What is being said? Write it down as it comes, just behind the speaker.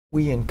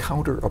We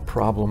encounter a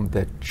problem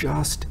that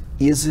just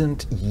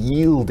isn't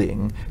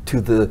yielding to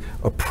the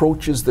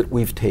approaches that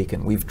we've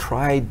taken. We've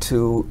tried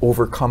to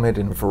overcome it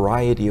in a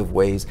variety of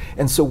ways,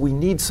 and so we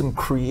need some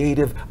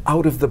creative,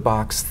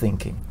 out-of-the-box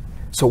thinking.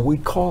 So we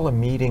call a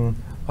meeting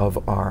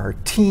of our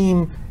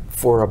team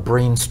for a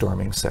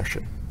brainstorming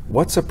session.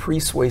 What's a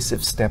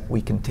persuasive step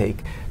we can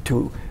take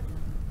to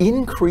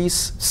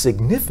increase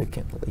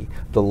significantly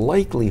the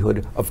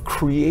likelihood of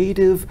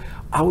creative,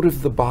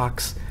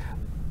 out-of-the-box,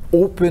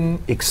 open,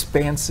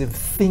 expansive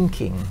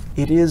thinking?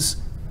 It is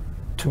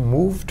to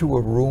move to a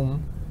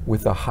room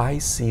with a high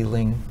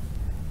ceiling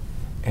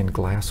and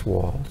glass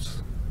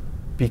walls,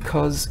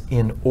 because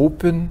in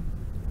open,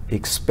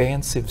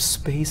 expansive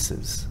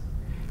spaces,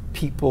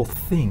 people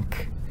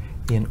think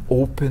in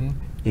open,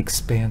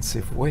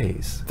 expansive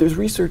ways. There's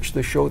research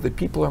to show that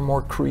people are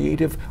more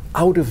creative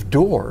out of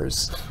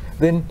doors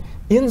than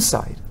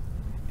inside.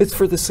 It's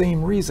for the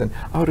same reason.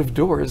 Out of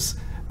doors,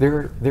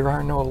 there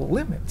are no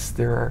limits.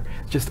 There are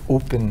just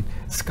open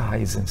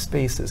skies and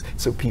spaces.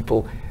 So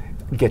people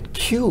get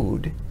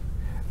cued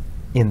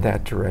in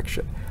that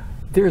direction.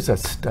 There's a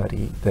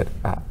study that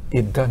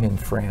done in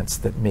France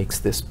that makes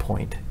this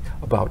point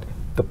about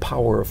the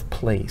power of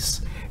place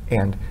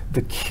and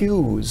the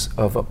cues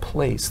of a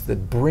place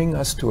that bring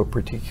us to a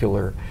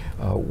particular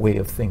way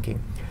of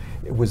thinking.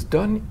 It was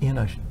done in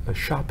a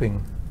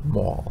shopping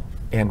mall,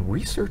 and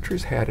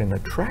researchers had an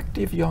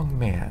attractive young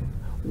man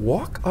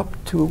walk up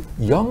to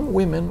young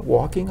women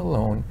walking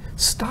alone,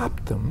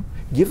 stop them,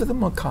 give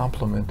them a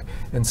compliment,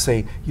 and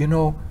say, "You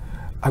know,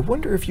 I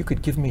wonder if you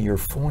could give me your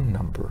phone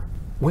number."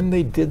 When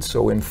they did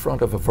so in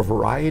front of a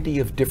variety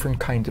of different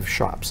kinds of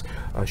shops,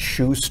 a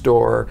shoe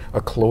store, a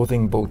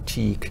clothing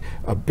boutique,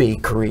 a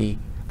bakery,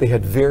 they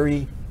had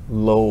very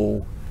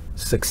low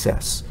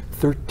success.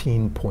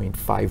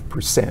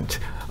 13.5%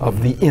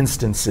 of the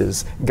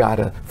instances got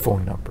a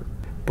phone number.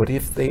 But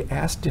if they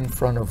asked in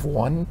front of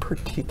one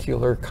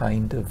particular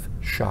kind of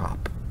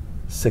shop,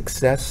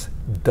 success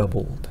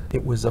doubled.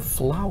 It was a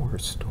flower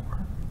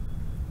store.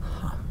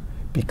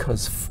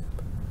 Because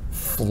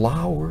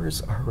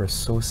flowers are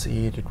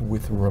associated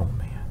with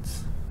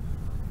romance.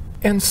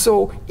 And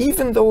so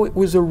even though it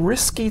was a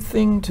risky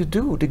thing to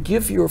do, to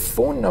give your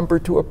phone number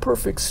to a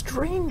perfect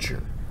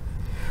stranger,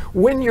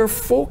 when you're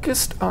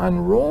focused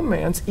on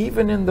romance,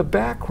 even in the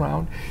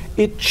background,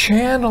 it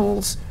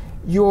channels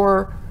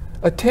your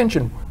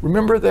attention.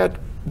 Remember that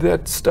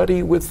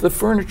study with the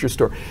furniture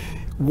store.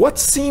 What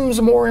seems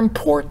more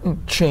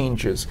important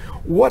changes.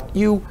 What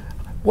you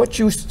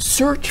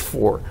search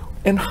for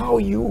and how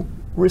you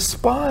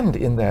respond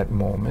in that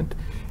moment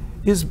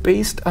is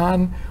based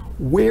on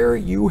where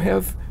you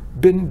have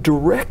been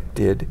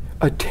directed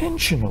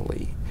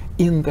attentionally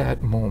in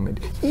that moment,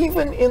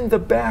 even in the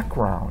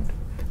background.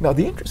 Now,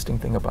 the interesting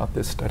thing about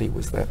this study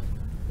was that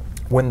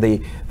when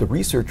the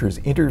researchers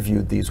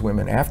interviewed these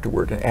women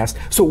afterward and asked,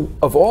 "So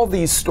of all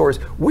these stores,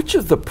 which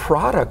of the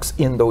products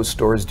in those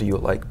stores do you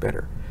like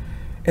better?"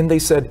 And they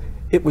said,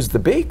 "It was the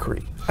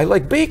bakery. I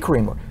like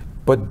bakery more."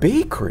 But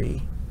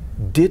bakery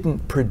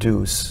didn't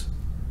produce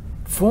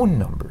phone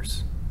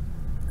numbers.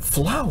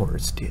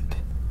 Flowers did.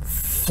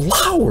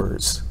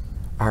 Flowers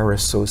are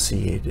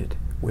associated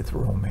with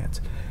romance.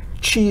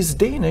 Cheese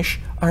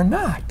Danish are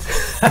not.